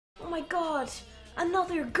my god!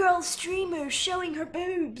 Another girl streamer showing her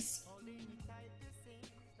boobs!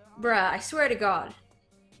 Bruh, I swear to god.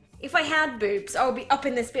 If I had boobs, I would be up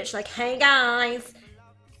in this bitch like, hey guys!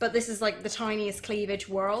 But this is like the tiniest cleavage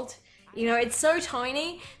world. You know, it's so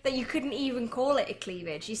tiny that you couldn't even call it a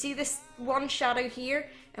cleavage. You see this one shadow here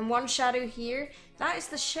and one shadow here? That is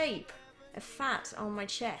the shape of fat on my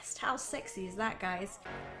chest. How sexy is that, guys?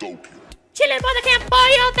 Chillin' by the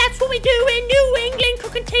campfire, that's what we do in New England,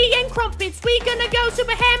 cooking tea and crumpets. We gonna go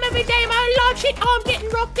super ham every day, my lord, shit, I'm getting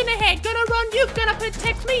rocked in the head. Gonna run, you gonna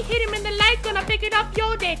protect me, hit him in the leg, gonna pick it up,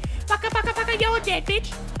 you're dead. Fucker, you're dead,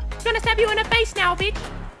 bitch. Gonna stab you in the face now, bitch.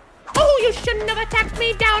 Oh, you shouldn't have attacked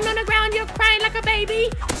me, down on the ground, you're crying like a baby.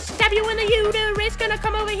 Stab you in the uterus, gonna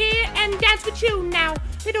come over here and dance with you now.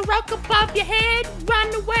 Little rock above your head,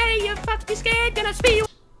 run away, you're fucking scared, gonna spew you.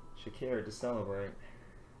 Shakira to celebrate.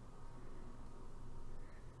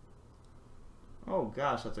 Oh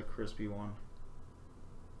gosh, that's a crispy one.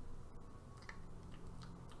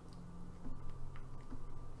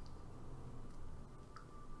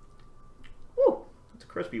 Woo! That's a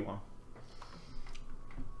crispy one.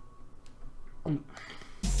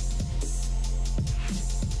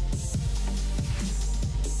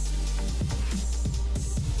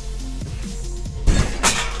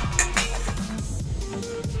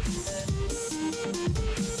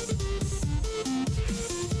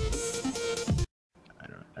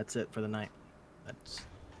 That's it for the night.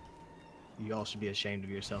 You all should be ashamed of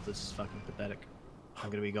yourself. This is fucking pathetic. I'm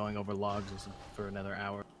gonna be going over logs for another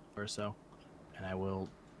hour or so, and I will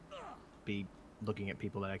be looking at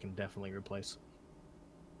people that I can definitely replace.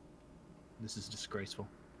 This is disgraceful.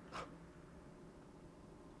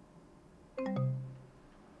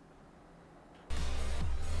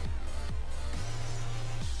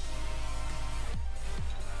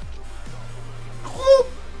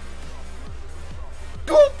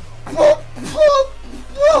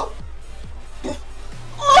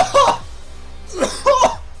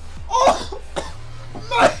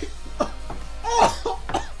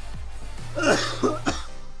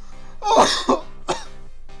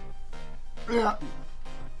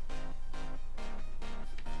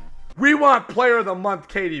 We want Player of the Month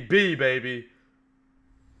KDB, baby.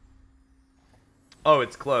 Oh,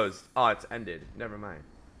 it's closed. Oh, it's ended. Never mind.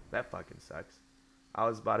 That fucking sucks. I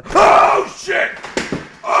was about to... Oh, shit!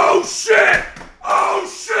 Oh, shit! Oh,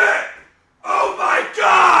 shit! Oh, my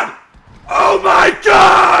God! Oh, my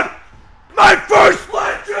God! My first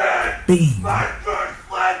legend! Beam. My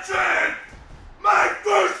first legend! My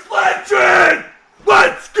first legend!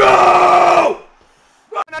 Let's go!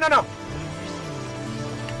 No, no, no.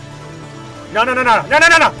 No, no, no, no, no, no, no,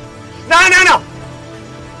 no, no, no, no,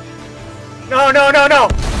 no, no, no, no,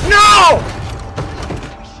 no!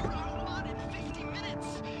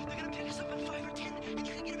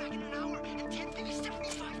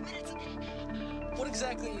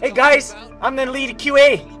 Hey guys, I'm the lead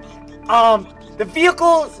QA. The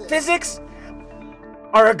vehicle physics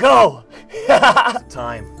are a go.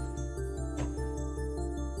 Time.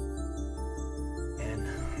 And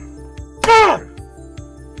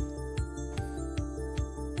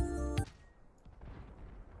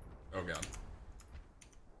oh god.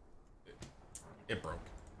 It broke.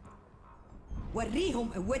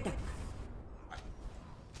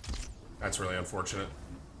 That's really unfortunate.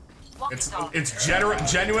 It's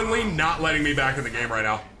genuinely not letting me back in the game right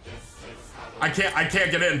now. I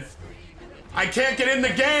can't get in. I can't get in the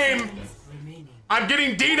game! I'm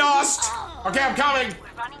getting DDoSed! Okay, I'm coming!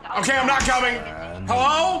 Okay, I'm not coming!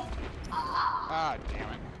 Hello? Ah, damn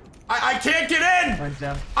it. I can't get in!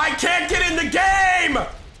 I can't get in the game!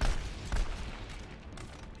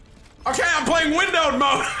 Okay, I'm playing windowed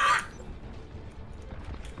mode!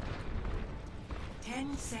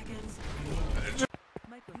 10 seconds.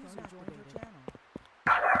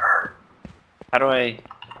 How do I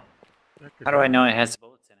know it has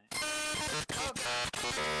bullets in it?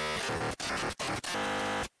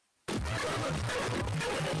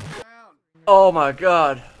 Oh my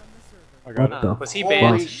god. I got it. Was he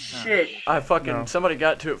banned? Holy shit. I fucking, somebody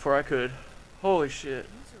got to it before I could. Holy shit.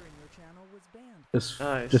 Just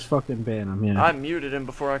fucking ban him, yeah. I muted him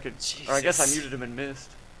before I could, or I guess I muted him and missed.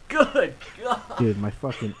 Good god. Dude, my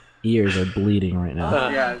fucking ears are bleeding right now.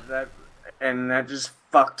 Yeah, that just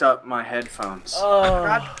fucked up my headphones. Oh.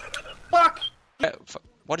 God, fuck!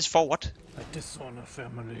 What is for what? I dishonor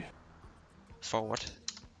family. For what?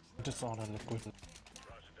 Dishonor liquid.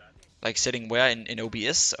 Like setting where in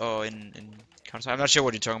OBS or in Counter? I'm not sure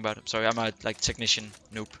what you're talking about. I'm sorry, I'm a like technician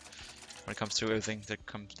noob when it comes to everything that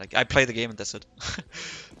comes. Like I play the game and that's it.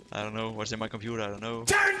 I don't know what's in my computer. I don't know.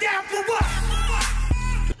 Turn down for what?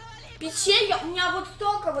 Печенье, у меня вот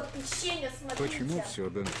столько вот печенья, смотрите. Почему все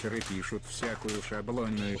дончеры пишут всякую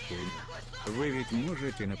шаблонную хуйню? Вы ведь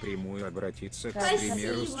можете напрямую обратиться к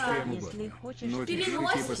стримеру с чем угодно. Но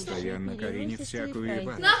пишите постоянно Карине всякую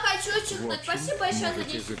ебаную. На, хочу чихнуть. Спасибо большое за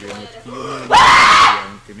 10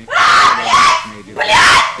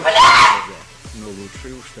 но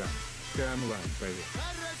лучше уж там. Камлан, поверь.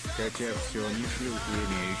 Хотя все не шлюхи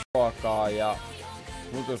имеющие. Ruokaa ja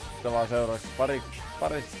nutustavaa seuraavaksi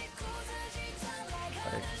pari.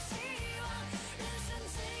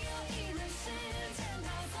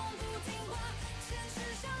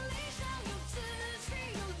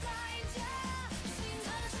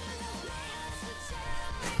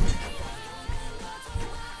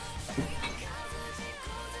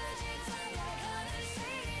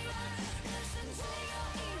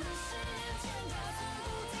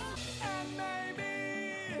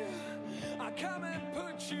 Come and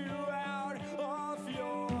put you out of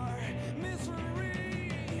your misery.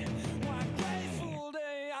 One grateful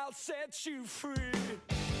day I'll set you free.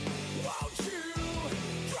 Won't you?